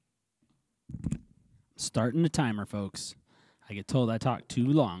Starting the timer, folks. I get told I talk too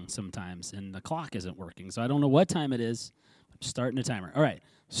long sometimes, and the clock isn't working, so I don't know what time it is. I'm starting the timer. All right,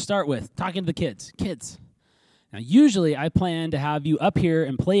 start with talking to the kids. Kids. Now, usually I plan to have you up here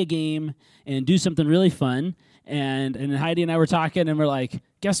and play a game and do something really fun, and Heidi and I were talking, and we're like,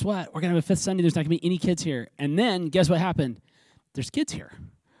 guess what? We're going to have a fifth Sunday. There's not going to be any kids here. And then, guess what happened? There's kids here.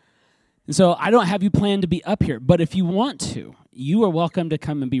 And so I don't have you planned to be up here, but if you want to, you are welcome to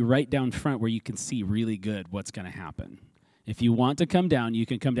come and be right down front where you can see really good what's going to happen. If you want to come down, you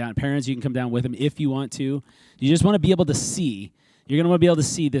can come down. Parents, you can come down with them if you want to. You just want to be able to see. You're going to want to be able to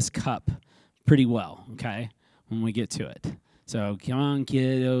see this cup pretty well, okay, when we get to it. So come on,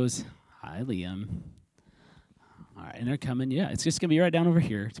 kiddos. Hi, Liam. All right, and they're coming. Yeah, it's just going to be right down over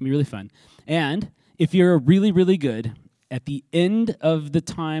here. It's going to be really fun. And if you're really, really good, at the end of the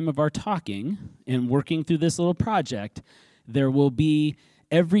time of our talking and working through this little project, there will be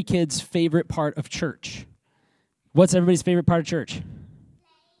every kid's favorite part of church. What's everybody's favorite part of church?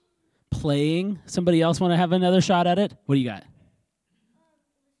 Playing. Somebody else want to have another shot at it? What do you got?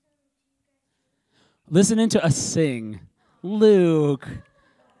 Listening to us sing. Luke.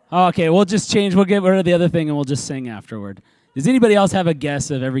 Okay, we'll just change. We'll get rid of the other thing and we'll just sing afterward. Does anybody else have a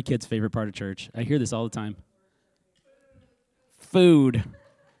guess of every kid's favorite part of church? I hear this all the time. Food.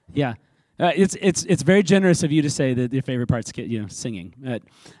 Yeah. It's very generous of you to say that your favorite part's singing.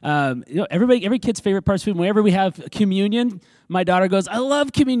 Every kid's favorite part's food. Whenever we have communion, my daughter goes, "I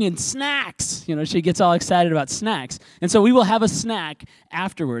love communion, snacks." She gets all excited about snacks, and so we will have a snack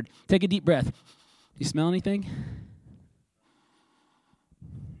afterward. Take a deep breath. Do you smell anything?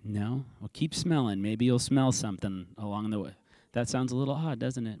 No. Well, keep smelling. Maybe you'll smell something along the way. That sounds a little odd,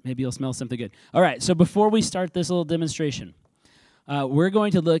 doesn't it? Maybe you'll smell something good. All right. So before we start this little demonstration, we're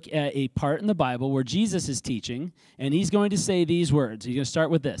going to look at a part in the Bible where Jesus is teaching, and he's going to say these words. He's going to start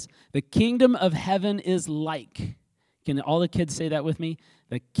with this. The kingdom of heaven is like. Can all the kids say that with me?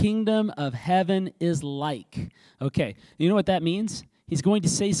 The kingdom of heaven is like. Okay, you know what that means? He's going to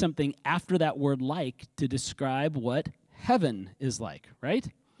say something after that word like to describe what heaven is like, right?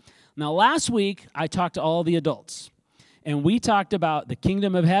 Now, last week, I talked to all the adults. And we talked about the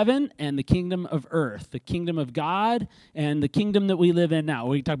kingdom of heaven and the kingdom of earth, the kingdom of God and the kingdom that we live in now.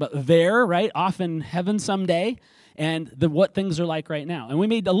 We talked about there, right, off in heaven someday, and what things are like right now. And we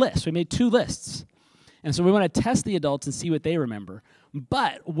made a list. We made 2 lists. And so we want to test the adults and see what they remember.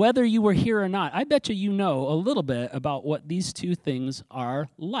 But whether you were here or not, I bet you know a little bit about what these 2 things are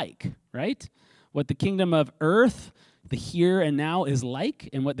like, right? What the kingdom of earth, the here and now, is like,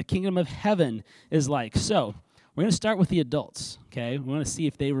 and what the kingdom of heaven is like. So we're going to start with the adults, okay? We want to see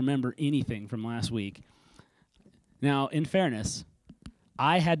if they remember anything from last week. Now, in fairness,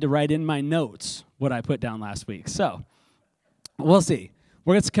 I had to write in my notes what I put down last week. So we'll see.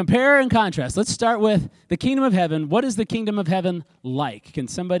 We're going to compare and contrast. Let's start with the kingdom of heaven. What is the kingdom of heaven like? Can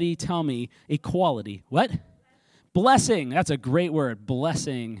somebody tell me a quality? What? Blessing. That's a great word,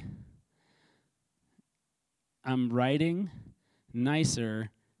 blessing. I'm writing nicer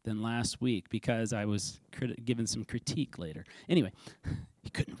than last week because I was given some critique later. Anyway,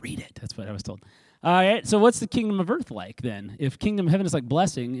 you couldn't read it. That's what I was told. All right, so what's the kingdom of earth like then? If kingdom of heaven is like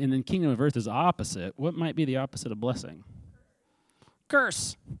blessing and then kingdom of earth is opposite, what might be the opposite of blessing?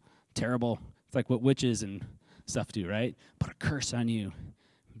 Curse. Terrible. It's like what witches and stuff do, right? Put a curse on you.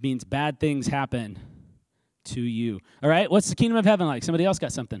 It means bad things happen to you. All right, what's the kingdom of heaven like? Somebody else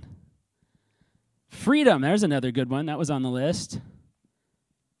got something. Freedom. There's another good one. That was on the list.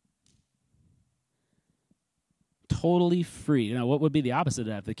 Totally free. Now, what would be the opposite of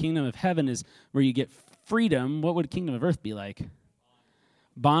that? If the kingdom of heaven is where you get freedom, what would kingdom of earth be like?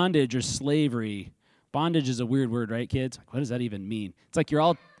 Bondage or slavery. Bondage is a weird word, right, kids? What does that even mean? It's like you're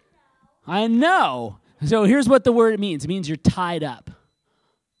all... I know. So here's what the word means. It means you're tied up.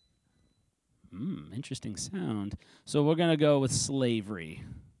 Interesting sound. So we're going to go with slavery.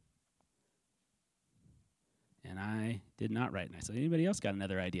 And I did not write nicely. Anybody else got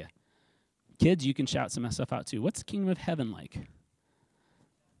another idea? Kids, you can shout some stuff out too. What's the kingdom of heaven like?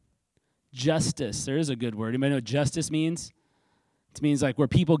 Justice. There is a good word. Anybody know what justice means? It means like where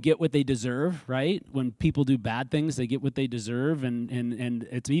people get what they deserve, right? When people do bad things, they get what they deserve, and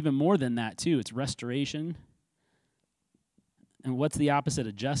it's even more than that too. It's restoration. And what's the opposite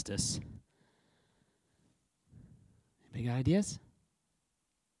of justice? Big ideas?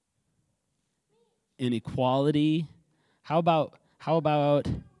 Inequality. How about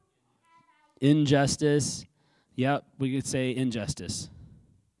injustice? Yep, we could say injustice.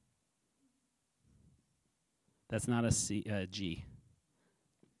 That's not a G.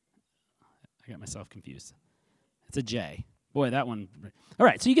 I got myself confused. It's a J. Boy, that one. All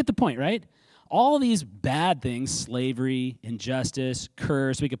right, so you get the point, right? all these bad things, slavery, injustice,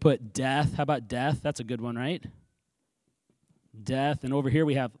 curse. We could put death. How about death? That's a good one, right? Death. And over here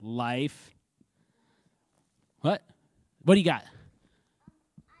we have life. What? What do you got?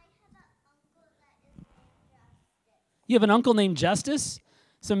 You have an uncle named Justice?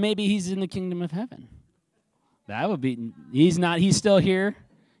 So maybe he's in the kingdom of heaven. That would be, he's not, he's still here.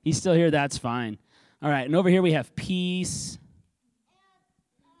 He's still here, that's fine. All right, and over here we have peace.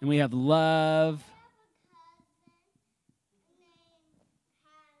 And we have love.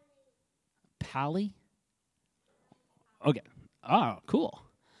 Pally? Okay. Oh, cool.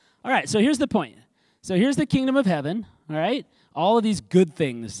 All right, so here's the point. So here's the kingdom of heaven, all right? All of these good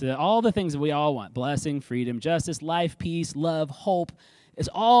things, all the things that we all want, blessing, freedom, justice, life, peace, love, hope, is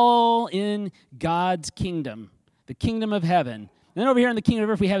all in God's kingdom, the kingdom of heaven. And then over here in the kingdom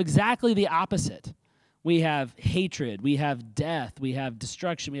of earth, we have exactly the opposite. We have hatred, we have death, we have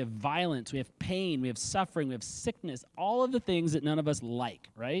destruction, we have violence, we have pain, we have suffering, we have sickness, all of the things that none of us like,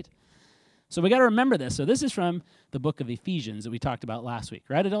 right? So we got to remember this. So this is from the book of Ephesians that we talked about last week.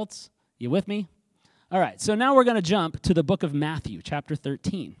 Right, adults? You with me? All right, so now we're going to jump to the book of Matthew, chapter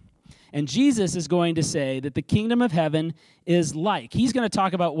 13. And Jesus is going to say that the kingdom of heaven is like. He's going to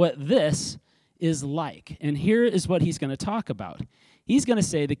talk about what this is like. And here is what he's going to talk about. He's going to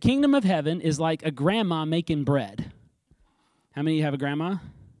say the kingdom of heaven is like a grandma making bread. How many of you have a grandma?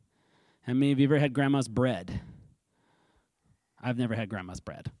 How many of you ever had grandma's bread? I've never had grandma's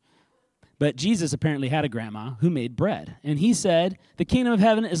bread. But Jesus apparently had a grandma who made bread. And he said the kingdom of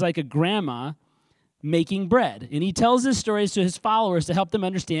heaven is like a grandma making bread. And he tells his stories to his followers to help them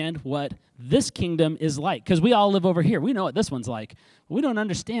understand what this kingdom is like. Because we all live over here. We know what this one's like. But we don't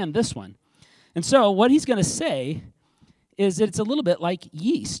understand this one. And so what he's going to say is that it's a little bit like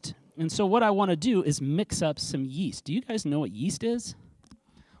yeast. And so what I want to do is mix up some yeast. Do you guys know what yeast is?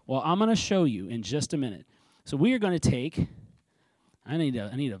 Well, I'm going to show you in just a minute. So we are going to take, I need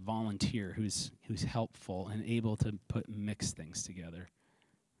a volunteer who's helpful and able to mix things together.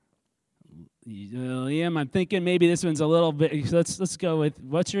 Liam, I'm thinking maybe this one's a little bit, let's go with,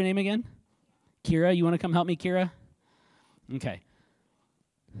 what's your name again? Kira, you want to come help me, Kira? Okay.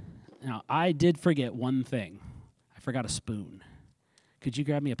 Now, I did forget one thing. I forgot a spoon. Could you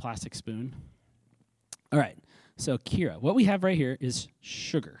grab me a plastic spoon? All right. So, Kira, what we have right here is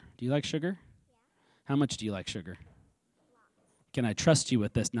sugar. Do you like sugar? Yeah. How much do you like sugar? Can I trust you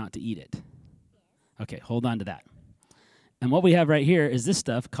with this not to eat it? Yes. Okay, hold on to that. And what we have right here is this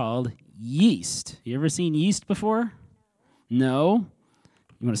stuff called yeast. You ever seen yeast before? No?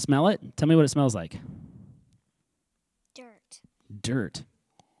 You want to smell it? Tell me what it smells like. Dirt.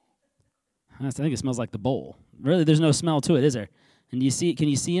 I think it smells like the bowl. Really, there's no smell to it, is there? And can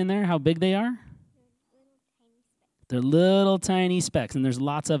you see in there how big they are? They're little tiny specks, and there's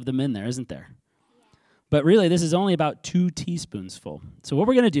lots of them in there, isn't there? Yeah. But really, this is only about 2 teaspoons full. So what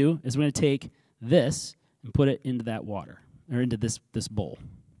we're going to do is we're going to take this and put it into that water, or into this bowl.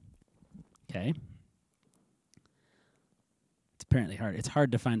 Okay? It's apparently hard. It's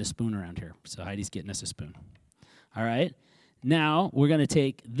hard to find a spoon around here, so Heidi's getting us a spoon. All right? Now, we're going to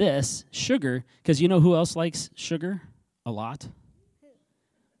take this sugar, because you know who else likes sugar a lot?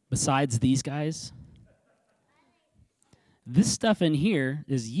 Besides these guys? This stuff in here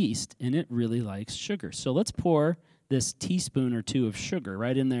is yeast, and it really likes sugar. So let's pour this teaspoon or 2 of sugar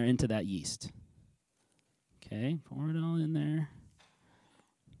right in there into that yeast. Okay, pour it all in there.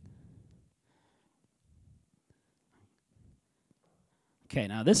 Okay,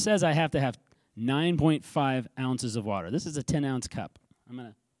 now this says I have to have 9.5 ounces of water. This is a 10-ounce cup.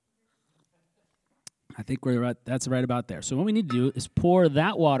 I think that's right about there. So what we need to do is pour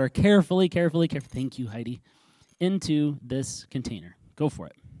that water carefully, thank you, Heidi, into this container. Go for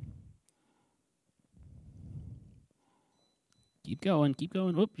it. Keep going.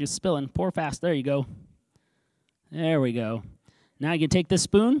 Whoop, you're spilling. Pour fast. There you go. There we go. Now you can take this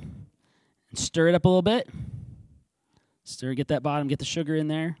spoon and stir it up a little bit. Get that bottom, get the sugar in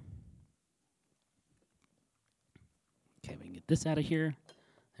there. Okay, we can get this out of here.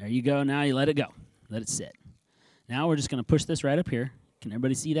 There you go. Now you let it go. Let it sit. Now we're just going to push this right up here. Can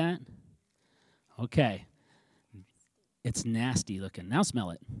everybody see that? Okay. It's nasty looking. Now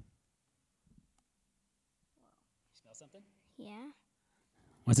smell it. Smell something? Yeah.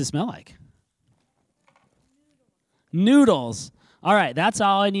 What's it smell like? Noodles. All right, that's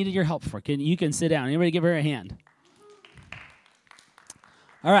all I needed your help for. You can sit down. Anybody give her a hand?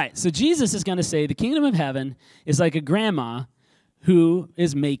 All right, so Jesus is going to say the kingdom of heaven is like a grandma who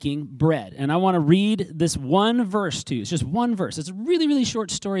is making bread. And I want to read this one verse to you. It's just one verse. It's a really, really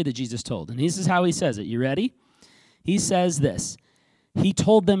short story that Jesus told. And this is how he says it. You ready? He says this. he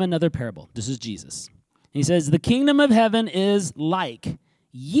told them another parable. This is Jesus. He says, the kingdom of heaven is like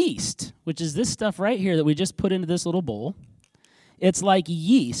yeast, which is this stuff right here that we just put into this little bowl. It's like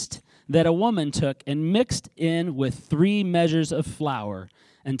yeast that a woman took and mixed in with 3 measures of flour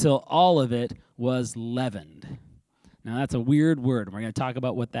until all of it was leavened. Now, that's a weird word, and we're going to talk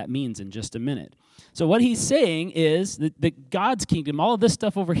about what that means in just a minute. So what he's saying is that God's kingdom, all of this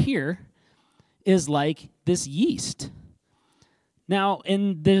stuff over here, is like this yeast. Now,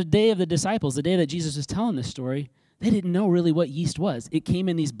 in the day of the disciples, the day that Jesus was telling this story, they didn't know really what yeast was. It came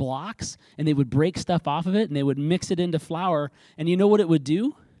in these blocks, and they would break stuff off of it, and they would mix it into flour, and you know what it would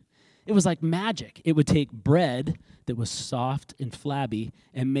do? It was like magic. It would take bread that was soft and flabby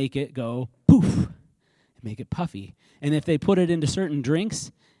and make it go poof, make it puffy. And if they put it into certain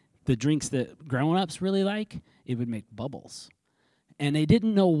drinks, the drinks that grown-ups really like, it would make bubbles. And they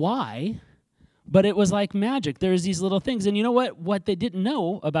didn't know why, but it was like magic. There's these little things. And you know what? What they didn't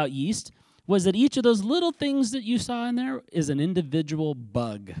know about yeast was that each of those little things that you saw in there is an individual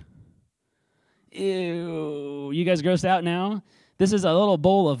bug. Ew. You guys grossed out now? This is a little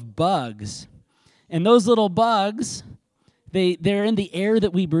bowl of bugs. And those little bugs, they're in the air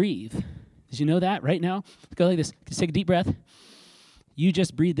that we breathe. Did you know that right now? Go like this. Just take a deep breath. You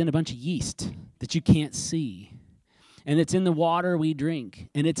just breathed in a bunch of yeast that you can't see. And it's in the water we drink.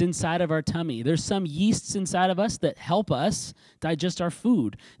 And it's inside of our tummy. There's some yeasts inside of us that help us digest our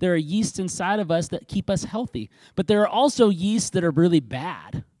food. There are yeasts inside of us that keep us healthy. But there are also yeasts that are really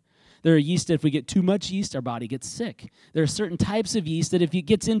bad. There are yeast that if we get too much yeast, our body gets sick. There are certain types of yeast that if it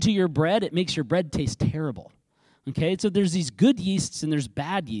gets into your bread, it makes your bread taste terrible. Okay, so there's these good yeasts and there's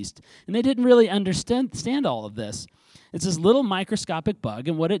bad yeast. And they didn't really understand all of this. It's this little microscopic bug,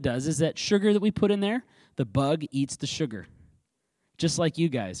 and what it does is that sugar that we put in there, the bug eats the sugar. Just like you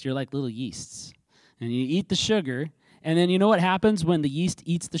guys, you're like little yeasts. And you eat the sugar, and then you know what happens when the yeast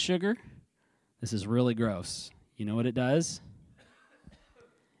eats the sugar? This is really gross. You know what it does?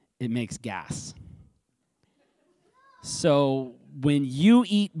 It makes gas. So when you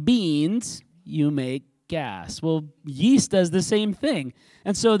eat beans, you make gas. Well, yeast does the same thing.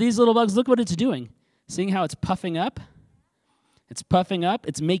 And so these little bugs, look what it's doing. Seeing how it's puffing up? It's puffing up.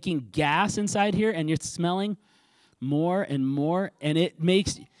 It's making gas inside here, and you're smelling more and more. And it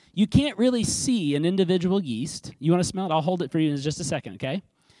makes, you can't really see an individual yeast. You want to smell it? I'll hold it for you in just a second, okay?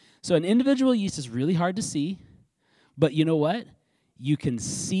 So an individual yeast is really hard to see. But you know what? You can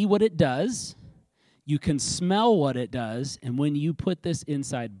see what it does. You can smell what it does. And when you put this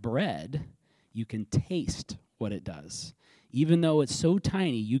inside bread, you can taste what it does. Even though it's so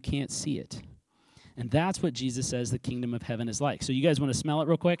tiny, you can't see it. And that's what Jesus says the kingdom of heaven is like. So you guys want to smell it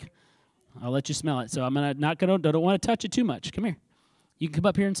real quick? I'll let you smell it. So I'm don't want to touch it too much. Come here. You can come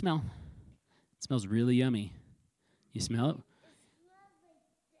up here and smell. It smells really yummy. You smell it?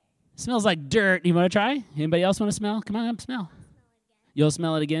 It smells like dirt. You want to try? Anybody else want to smell? Come on up, smell. You'll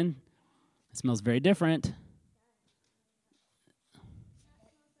smell it again. It smells very different.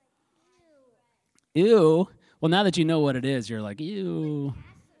 Ew. Well, now that you know what it is, you're like, ew.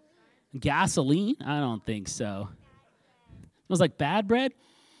 Gasoline? I don't think so. It smells like bad bread?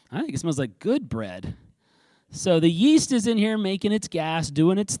 I think it smells like good bread. So the yeast is in here making its gas,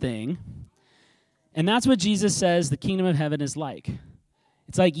 doing its thing. And that's what Jesus says the kingdom of heaven is like.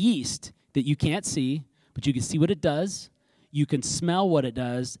 It's like yeast that you can't see, but you can see what it does. You can smell what it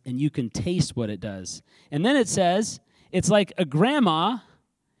does, and you can taste what it does. And then it says, it's like a grandma.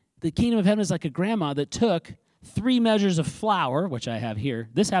 The kingdom of heaven is like a grandma that took 3 measures of flour, which I have here.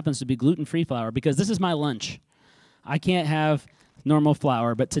 This happens to be gluten-free flour because this is my lunch. I can't have normal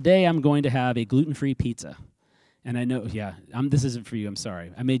flour, but today I'm going to have a gluten-free pizza. And I know, this isn't for you. I'm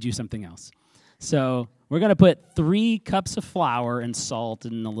sorry. I made you something else. So we're going to put 3 cups of flour and salt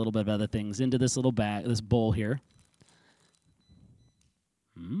and a little bit of other things into this little bag, this bowl here.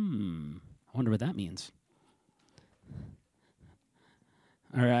 I wonder what that means.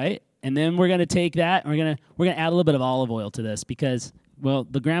 All right, and then we're going to take that, and we're gonna add a little bit of olive oil to this because, well,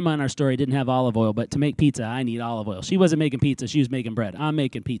 the grandma in our story didn't have olive oil, but to make pizza, I need olive oil. She wasn't making pizza; she was making bread. I'm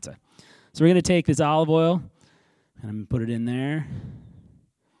making pizza. So we're going to take this olive oil, and I'm going to put it in there.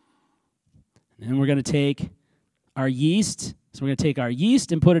 And then we're going to take our yeast. So we're going to take our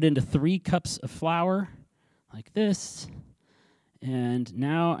yeast and put it into 3 cups of flour, like this. And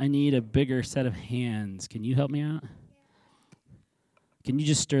now I need a bigger set of hands. Can you help me out? Can you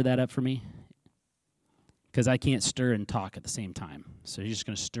just stir that up for me? Because I can't stir and talk at the same time. So you're just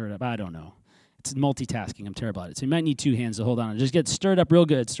going to stir it up. I don't know. It's multitasking. I'm terrible at it. So you might need 2 hands to hold on. Just get stirred up real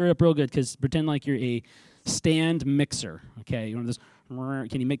good. Stir it up real good because pretend like you're a stand mixer. Okay, you want this?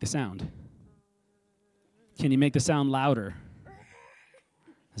 Can you make the sound? Can you make the sound louder?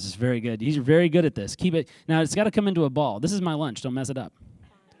 This is very good. You're very good at this. Keep it. Now, it's got to come into a ball. This is my lunch. Don't mess it up.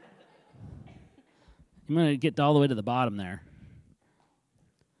 I'm going to get all the way to the bottom there.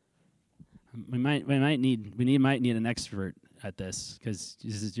 We might need an expert at this because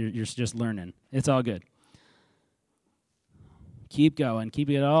you're just learning. It's all good. Keep going. Keep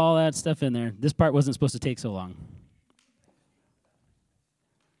getting all that stuff in there. This part wasn't supposed to take so long.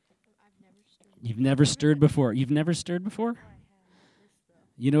 You've never stirred before. You've never stirred before?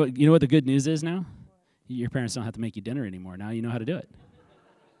 You know what the good news is now? Your parents don't have to make you dinner anymore. Now you know how to do it.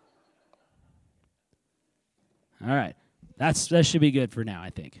 All right. That should be good for now, I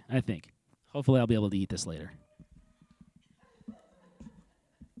think. Hopefully I'll be able to eat this later.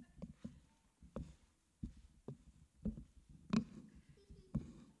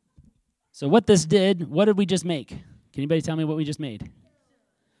 So what did we just make? Can anybody tell me what we just made?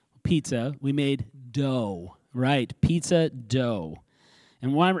 Pizza. We made dough, right? Pizza dough.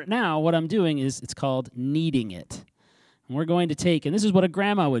 And now what I'm doing is it's called kneading it. And we're going to take, and this is what a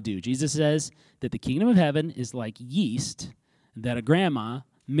grandma would do. Jesus says that the kingdom of heaven is like yeast that a grandma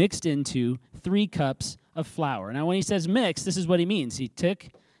mixed into 3 cups of flour. Now when he says mix, this is what he means. He took,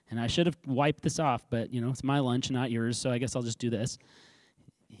 and I should have wiped this off, but it's my lunch, not yours, so I guess I'll just do this.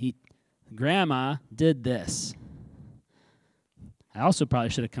 Grandma did this. I also probably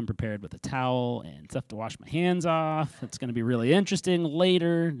should have come prepared with a towel and stuff to wash my hands off. It's going to be really interesting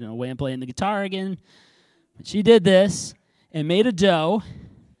later, way I'm playing the guitar again. But she did this and made a dough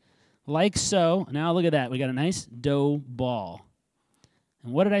like so. Now look at that. We got a nice dough ball.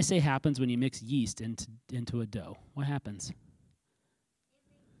 And what did I say happens when you mix yeast into a dough? What happens?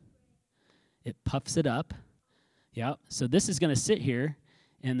 It puffs it up. Yeah. So this is going to sit here.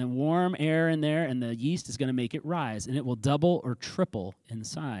 And the warm air in there and the yeast is going to make it rise, and it will double or triple in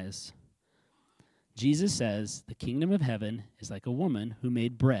size. Jesus says the kingdom of heaven is like a woman who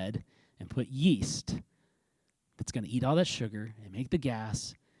made bread and put yeast that's going to eat all that sugar and make the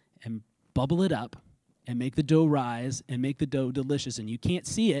gas and bubble it up and make the dough rise and make the dough delicious. And you can't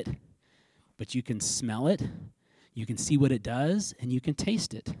see it, but you can smell it, you can see what it does, and you can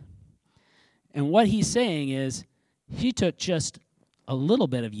taste it. And what he's saying is he took just a little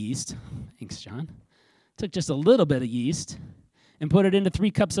bit of yeast, thanks, John, took just a little bit of yeast and put it into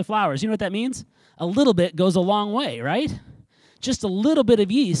 3 cups of flour. You know what that means? A little bit goes a long way, right? Just a little bit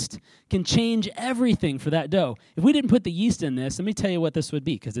of yeast can change everything for that dough. If we didn't put the yeast in this, let me tell you what this would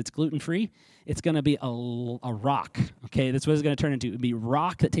be, because it's gluten-free. It's going to be a rock, okay? That's what it's going to turn into. It would be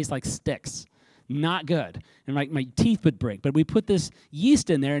rock that tastes like sticks. Not good. And my teeth would break. But we put this yeast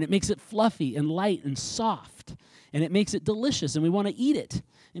in there, and it makes it fluffy and light and soft. And it makes it delicious, and we want to eat it.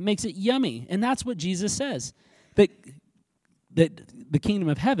 It makes it yummy. And that's what Jesus says. That the kingdom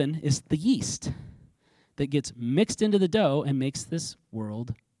of heaven is the yeast that gets mixed into the dough and makes this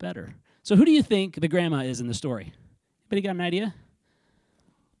world better. So who do you think the grandma is in the story? Anybody got an idea?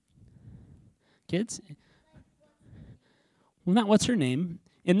 Kids? Well, not what's her name.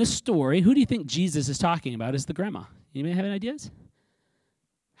 In this story, who do you think Jesus is talking about as the grandma? Anybody have any ideas?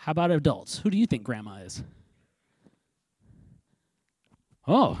 How about adults? Who do you think grandma is?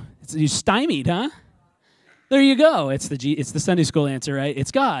 Oh, you stymied, huh? There you go. It's the Sunday school answer, right?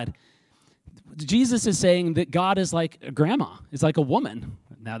 It's God. Jesus is saying that God is like a grandma. It's like a woman.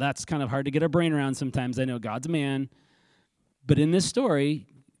 Now, that's kind of hard to get our brain around sometimes. I know God's a man. But in this story,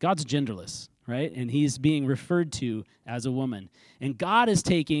 God's genderless, right? And he's being referred to as a woman. And God is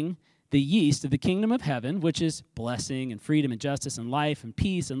taking the yeast of the kingdom of heaven, which is blessing and freedom and justice and life and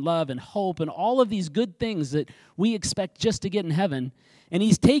peace and love and hope and all of these good things that we expect just to get in heaven, and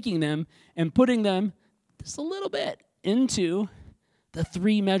he's taking them and putting them just a little bit into the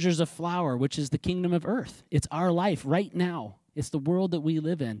 3 measures of flour, which is the kingdom of earth. It's our life right now. It's the world that we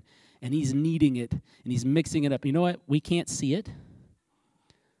live in, and he's kneading it, and he's mixing it up. You know what? We can't see it.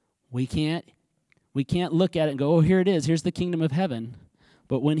 We can't look at it and go, oh, here it is. Here's the kingdom of heaven.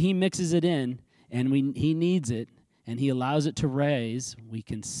 But when he mixes it in and he kneads it and he allows it to rise, we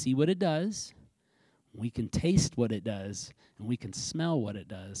can see what it does, we can taste what it does, and we can smell what it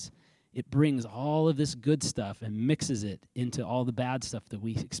does. It brings all of this good stuff and mixes it into all the bad stuff that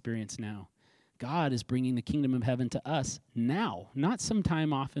we experience now. God is bringing the kingdom of heaven to us now, not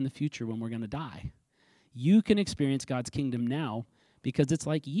sometime off in the future when we're going to die. You can experience God's kingdom now because it's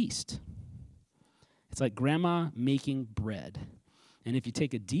like yeast. It's like grandma making bread. And if you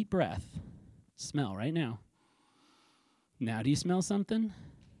take a deep breath, smell right now. Now, do you smell something?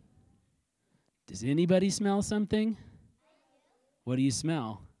 Does anybody smell something? What do you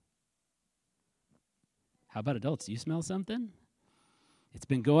smell? How about adults? Do you smell something? It's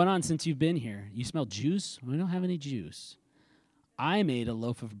been going on since you've been here. You smell juice? We don't have any juice. I made a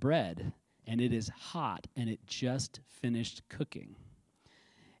loaf of bread, and it is hot, and it just finished cooking.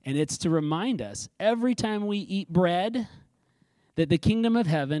 And it's to remind us every time we eat bread that the kingdom of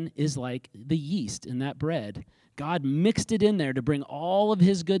heaven is like the yeast in that bread. God mixed it in there to bring all of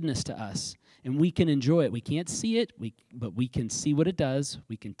his goodness to us, and we can enjoy it. We can't see it, but we can see what it does,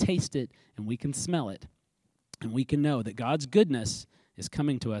 we can taste it, and we can smell it. And we can know that God's goodness is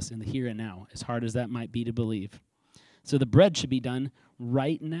coming to us in the here and now, as hard as that might be to believe. So the bread should be done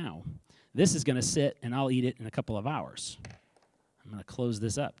right now. This is going to sit, and I'll eat it in a couple of hours. I'm going to close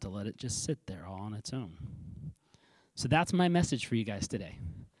this up to let it just sit there all on its own. So that's my message for you guys today.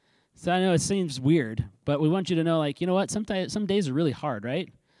 So I know it seems weird, but we want you to know, like, you know what? Some days are really hard, right?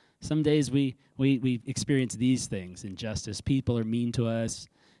 Some days we experience these things, injustice. People are mean to us.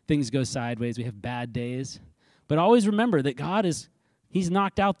 Things go sideways. We have bad days. But always remember that he's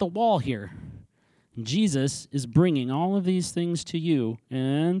knocked out the wall here. Jesus is bringing all of these things to you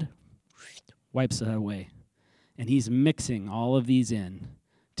and wipes it away. And he's mixing all of these in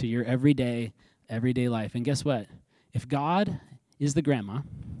to your everyday life. And guess what? If God is the grandma,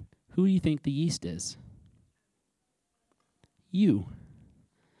 who do you think the yeast is? You.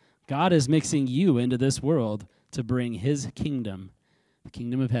 God is mixing you into this world to bring his kingdom, the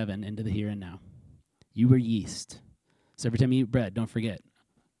kingdom of heaven, into the here and now. You are yeast. So every time you eat bread, don't forget,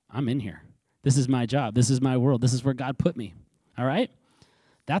 I'm in here. This is my job. This is my world. This is where God put me. All right?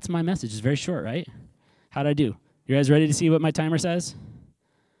 That's my message. It's very short, right? How'd I do? You guys ready to see what my timer says?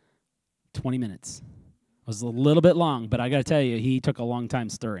 20 minutes. It was a little bit long, but I got to tell you, he took a long time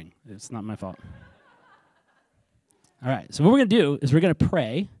stirring. It's not my fault. All right, so what we're going to do is we're going to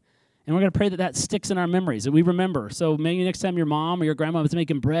pray, and we're going to pray that sticks in our memories, that we remember. So maybe next time your mom or your grandma is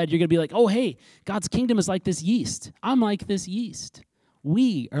making bread, you're going to be like, oh, hey, God's kingdom is like this yeast. I'm like this yeast.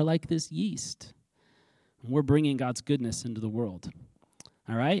 We are like this yeast. We're bringing God's goodness into the world.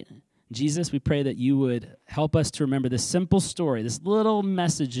 All right? Jesus, we pray that you would help us to remember this simple story, this little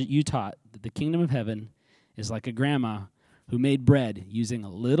message that you taught, that the kingdom of heaven is like a grandma who made bread using a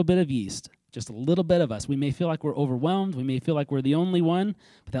little bit of yeast, just a little bit of us. We may feel like we're overwhelmed. We may feel like we're the only one,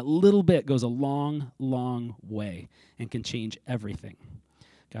 but that little bit goes a long, long way and can change everything.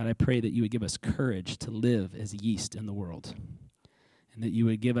 God, I pray that you would give us courage to live as yeast in the world, and that you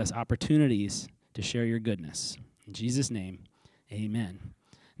would give us opportunities to share your goodness. In Jesus' name, amen.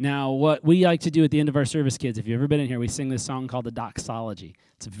 Now, what we like to do at the end of our service, kids, if you've ever been in here, we sing this song called the Doxology.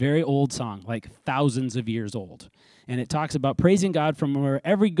 It's a very old song, like thousands of years old. And it talks about praising God from where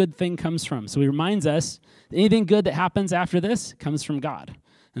every good thing comes from. So he reminds us that anything good that happens after this comes from God.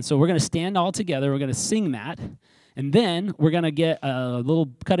 And so we're going to stand all together. We're going to sing that. And then we're going to get a little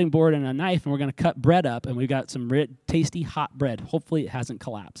cutting board and a knife, and we're going to cut bread up. And we've got some tasty hot bread. Hopefully it hasn't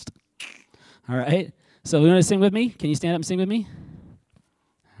collapsed. All right? So you want to sing with me? Can you stand up and sing with me?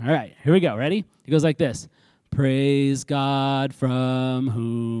 All right, here we go. Ready? It goes like this. Praise God from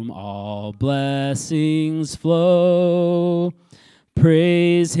whom all blessings flow.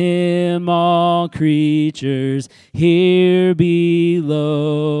 Praise him, all creatures here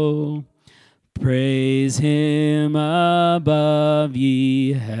below. Praise him above,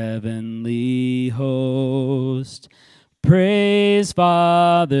 ye heavenly host. Praise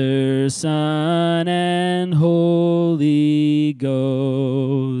Father, Son, and Holy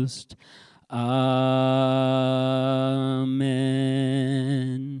Ghost. Amen.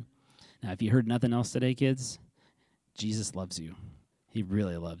 Now, if you heard nothing else today, kids, Jesus loves you. He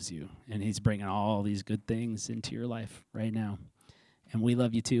really loves you, and he's bringing all these good things into your life right now. And we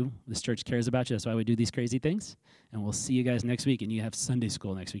love you too. This church cares about you. That's why we do these crazy things. And we'll see you guys next week. And you have Sunday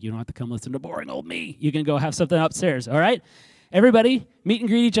school next week. You don't have to come listen to boring old me. You can go have something upstairs, all right? Everybody, meet and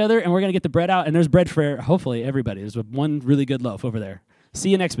greet each other, and we're going to get the bread out. And there's bread for, hopefully, everybody. There's one really good loaf over there. See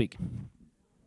you next week.